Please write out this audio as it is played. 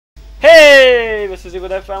Hey, this is Evil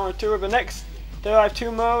Dead Family 2 of the next Dead Alive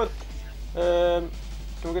 2 mode. We're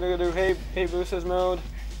gonna go do Hayabusa's mode.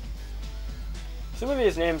 Some of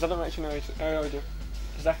these names I don't actually know how to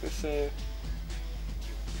exactly say.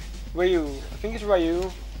 Ryu, I think it's Ryu.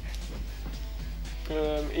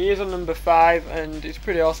 He is on number 5 and he's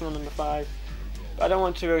pretty awesome on number 5. But I don't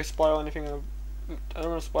want to really spoil anything. I don't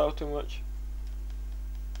want to spoil too much.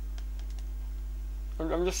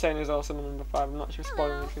 I'm just saying he's awesome on number 5. I'm not actually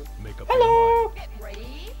spoiling anything. Hello!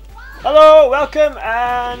 Hello, welcome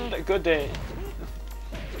and good day.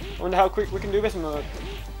 I wonder how quick we can do this mode.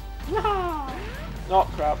 Oh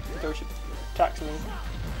crap, so she attacks me.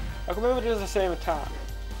 I can remember it does the same attack.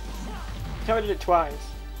 I never did it twice.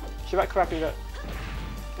 She that crappy that.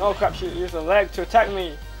 Oh crap, she used her leg to attack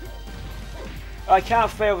me. I can't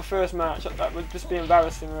fail the first match, that would just be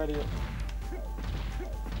embarrassing already.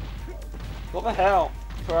 What the hell?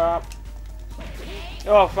 Crap.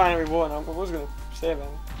 Oh, finally won. I was going to say that.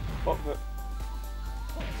 But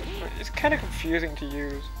it's kind of confusing to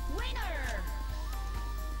use.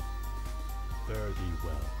 Fare thee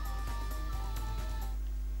well.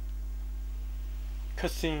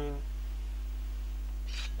 Cutscene.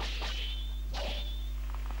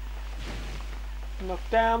 Knock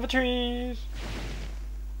down the trees.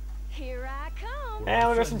 Here I come. And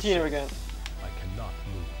we'll go some Tina again. I cannot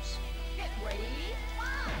lose. Get ready.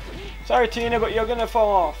 Sorry Tina, but you're gonna fall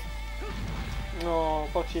off. No,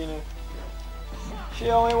 poor Tina. She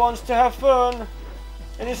only wants to have fun.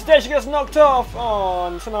 And instead she gets knocked off. Oh,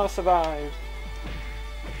 and somehow survives.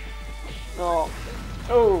 Oh.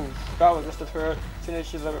 Oh, that was just a hurt. Seeing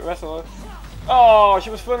she's a wrestler. Oh, she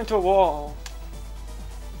was thrown into a wall.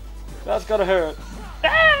 That's gotta hurt.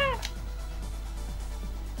 Ah!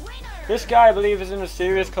 This guy, I believe, is in a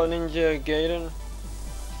series called Ninja Gaiden.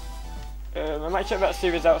 I might check that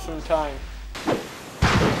series out sometime.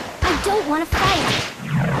 I don't want to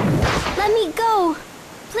fight. Let me go.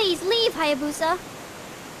 Please leave, Hayabusa.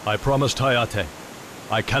 I promised Hayate.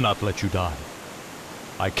 I cannot let you die.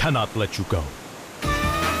 I cannot let you go.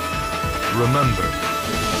 Remember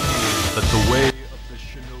that the way of the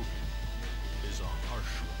shinobi is a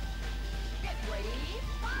harsh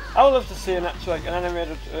one. I would love to see an actual, like, an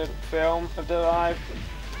animated film of Dead Alive,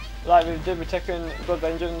 like we did with Tekken Blood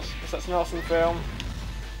Vengeance, because that's an awesome film.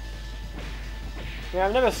 Yeah,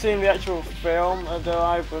 I've never seen the actual film of Dead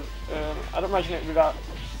Alive, but I don't imagine it would be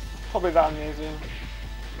probably that amazing.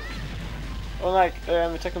 Unlike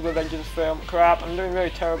the Tekken Blood Vengeance film. Crap, I'm doing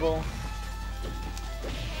very terrible.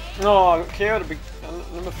 No, I got KO'd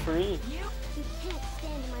at number 3.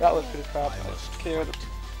 That was pretty crap. I was KO'd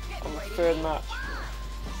on the 3rd match.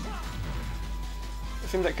 It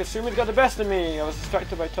seems like Kasumi's got the best of me. I was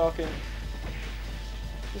distracted by talking.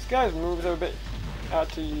 This guy's moves are a bit hard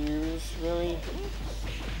to use, really.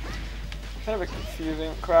 Kind of a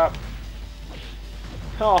confusing crap.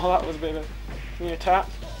 Oh, that was a bit of a mean attack.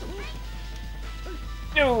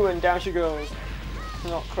 Ooh, and down she goes.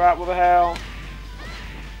 Oh crap, what the hell?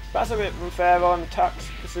 That's a bit unfair on attacks,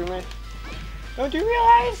 Kasumi. Don't you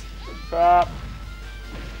realise? Crap.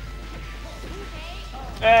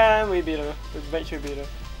 And we beat her. We eventually beat her.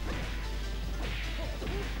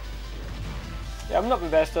 Yeah, I'm not the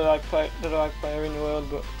best Dead Alive player in the world,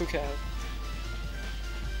 but who cares?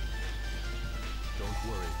 Don't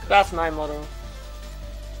worry. That's my motto.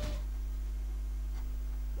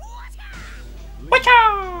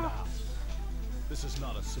 Whatcha! This is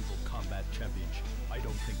not a simple combat championship. I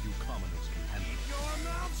don't think you commoners can handle it. Your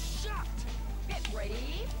mouth shut. Get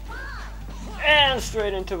ready. And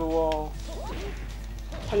straight into the wall.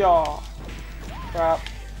 Hiya! Crap.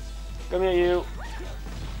 Come here, you.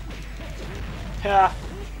 Yeah.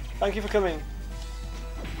 Thank you for coming.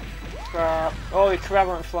 Crap. Holy crap,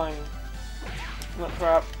 I'm flying. Not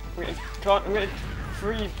crap. I'm getting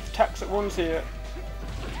 3 attacks at once here.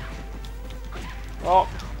 Oh,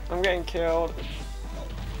 I'm getting killed.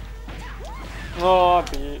 Oh, I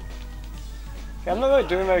beat. Okay, I'm not really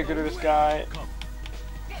doing very good with this guy.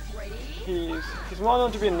 He's more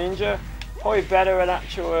known to be a ninja. Probably better at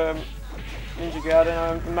actual Ninja Gaiden,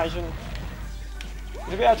 I imagine.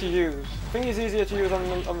 He's a bit hard to use. I think he's easier to use on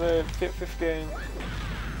the 5th game.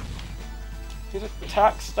 His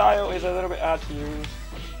attack style is a little bit hard to use.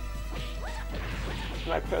 In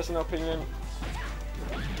my personal opinion.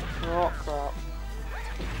 Oh crap.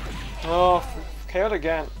 Oh, KO'd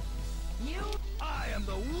again. I am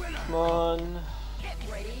the winner. Come on. Get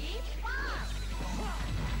ready.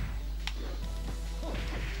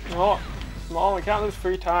 Oh, come on, we can't lose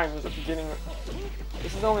 3 times at the beginning.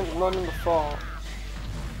 This is only run number 4.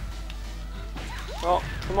 Oh,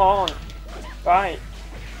 come on. Fight.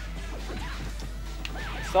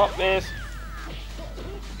 Stop this.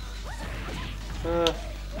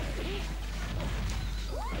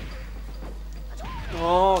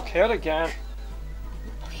 Oh, killed again.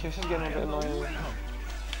 Okay, this is getting a bit annoying.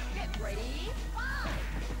 Get ready.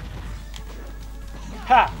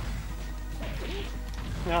 Ha!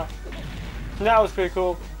 Yeah. That was pretty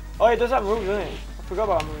cool. Oh, he does that move, doesn't he? I forgot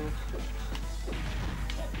about that move.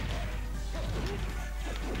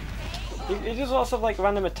 He does lots of like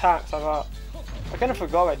random attacks like that. I kind of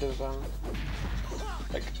forgot he does them.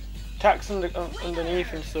 Like attacks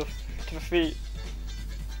underneath and stuff to the feet.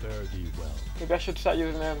 Fare thee well. Maybe I should start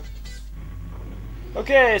using them.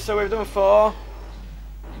 Okay, so we've done 4.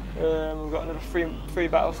 We've got another three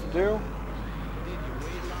battles to do.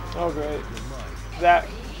 Oh great. Zack.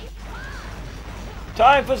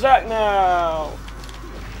 Time for Zack now!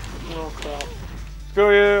 Oh crap.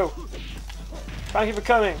 Screw you! Thank you for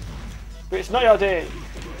coming. But it's not your day.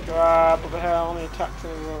 Crap, what the hell, how many attacks in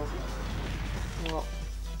a row? Oh.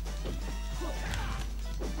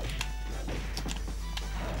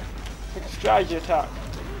 Take a strategy attack.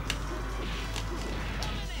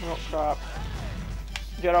 Oh crap.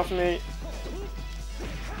 Get off me.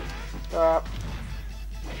 Crap.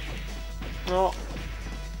 No.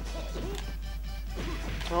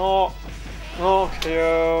 Oh. Oh,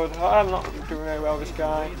 killed. I'm not doing very well, this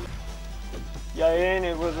guy. Yeah,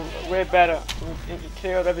 it was way better. He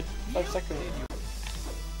killed every 5 seconds.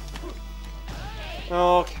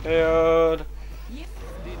 Oh, killed.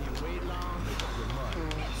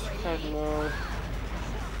 Mode.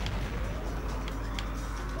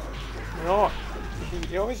 No,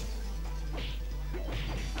 he always.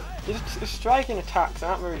 His striking attacks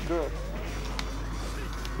aren't very good.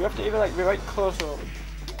 You have to either like be right close up.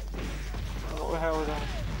 What the hell was that?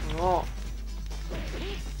 No.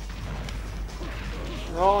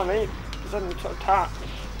 No, I mean, he doesn't attack.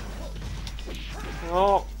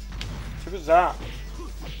 No. What was that?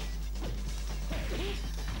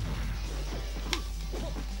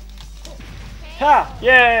 Ha!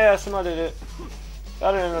 Yeah, somebody did it.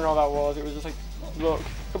 I don't even know what that was. It was just like luck,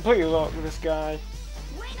 completely luck with this guy.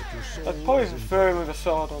 I'd probably prefer him with a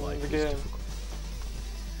sword on the game.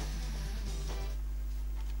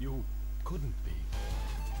 You couldn't be.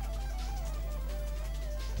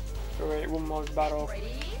 So wait, one more battle.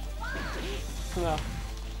 No.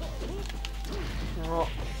 Oh,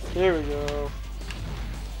 here we go.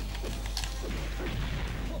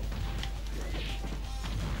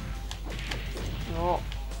 No.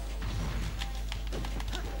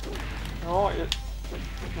 No,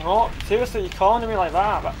 no, seriously, you're calling me like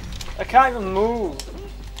that, but I can't even move.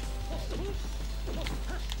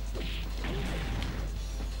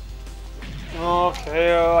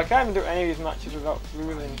 Okay, I can't even do any of these matches without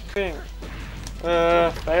losing.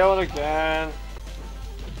 Failed again.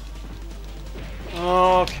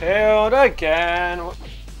 Oh, killed again.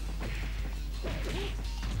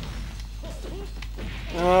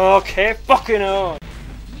 Okay, fucking hell.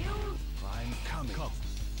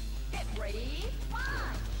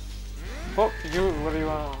 Fuck you, what do you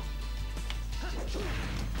want?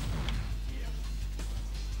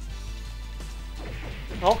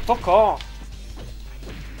 Oh, fuck off.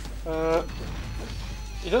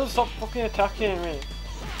 He doesn't stop fucking attacking me.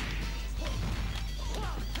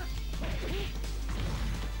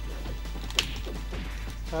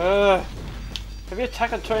 Every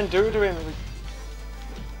attack I try and do to him.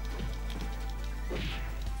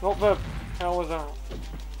 What the hell was that?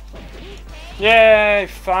 Yay,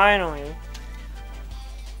 finally!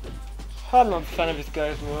 I'm not a fan of this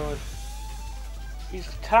guy's mode. His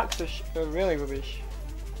attacks are really rubbish.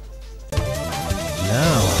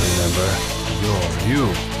 Now I remember. You're you.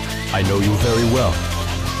 I know you very well.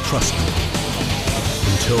 Trust me.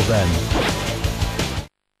 Until then.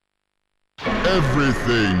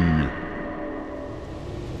 Everything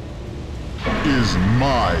is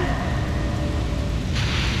mine.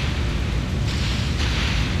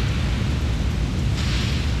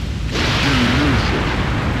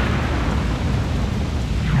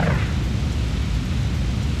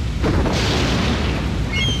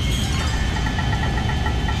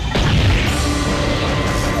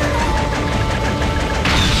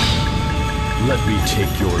 Let me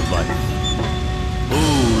take your life.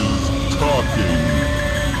 Who's talking?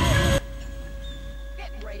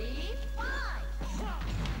 Get ready.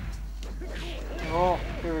 Oh,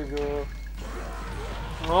 here we go.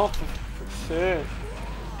 Oh, for fuck's sake.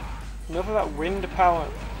 Enough of that wind power.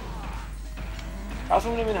 How does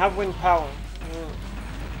someone even have wind power?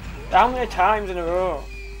 How many times in a row?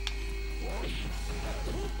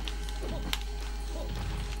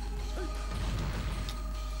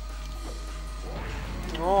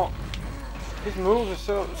 Oh, his moves are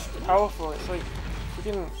so powerful. It's like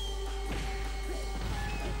freaking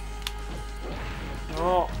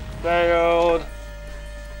No, failed.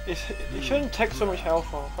 It shouldn't take so much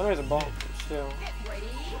health off. I know it's a bomb, but still. Get ready.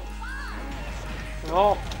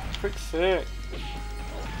 No, quick sick.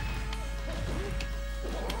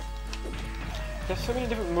 There's so many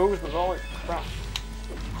different moves, but they're all like crap.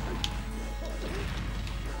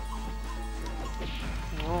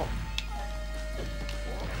 No.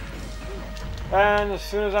 And as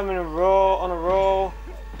soon as I'm in a roll, on a roll.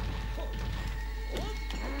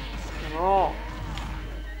 No.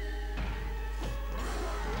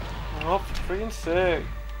 Oh, freaking sick.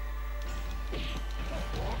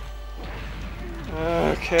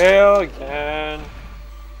 KO again.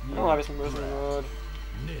 I don't like this movement mode.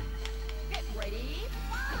 Get ready.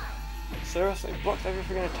 Seriously, blocked every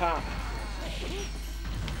freaking attack.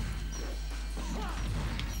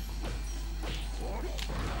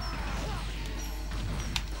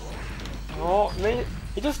 Oh, I mean,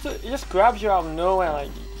 it just grabs you out of nowhere, like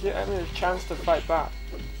you don't have a chance to fight back.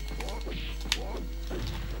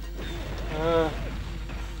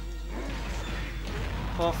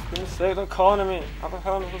 Oh, for goodness sake, don't corner me. How the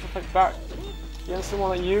hell am I supposed to fight back against someone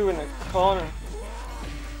like you in a corner?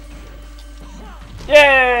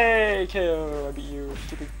 Yay! KO! I beat you,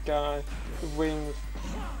 stupid guy with wings.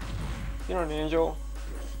 You're not an angel.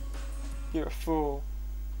 You're a fool.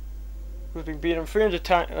 Who's been beaten 300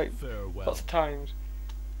 times, like Farewell. lots of times.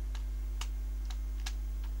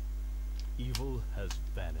 Evil has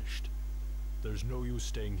vanished. There's no use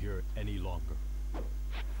staying here any longer.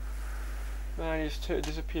 Man, it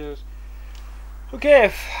disappears.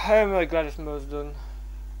 Okay, I'm really glad this mode's done.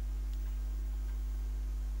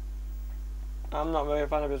 I'm not very a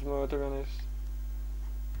fan of this mode, to be honest.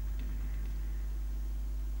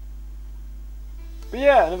 But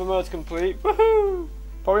yeah, another mode's complete. Woohoo!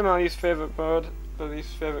 Probably my least favourite mode. The least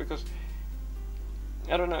favourite because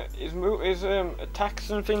I don't know. His attacks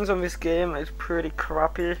and things on this game is pretty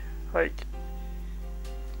crappy. Like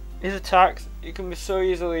his attacks, it can be so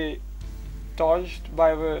easily dodged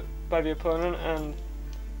by the opponent,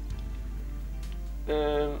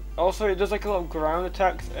 and also it does like a lot of ground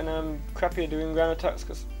attacks, and I'm crappy at doing ground attacks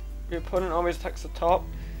because the opponent always attacks the top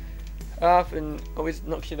half and always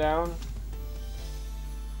knocks you down.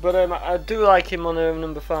 But I do like him on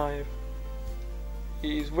number 5.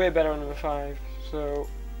 He's way better on number 5, so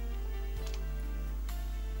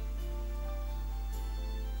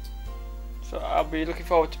I'll be looking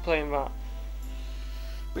forward to playing that.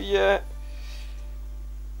 But yeah,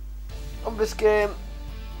 on this game,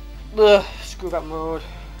 screw that mode.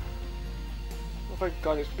 Oh my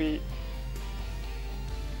god, it's beat.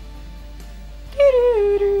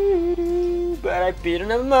 But I beat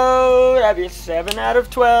another mode. I beat 7 out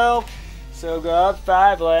of 12. So got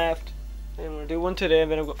 5 left. And I'm gonna do 1 today,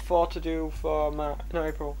 and then I've got 4 to do for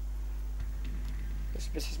April.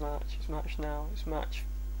 This is March. It's March now. It's March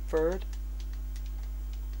 3rd.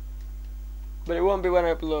 But it won't be when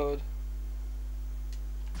I upload.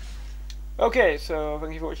 Okay, so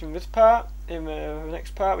thank you for watching this part. In the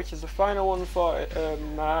next part, which is the final one for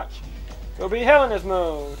March, it'll be Helena's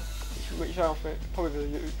mode. Which outfit? Probably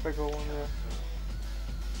the regular one, yeah.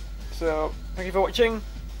 So, thank you for watching.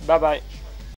 Bye bye.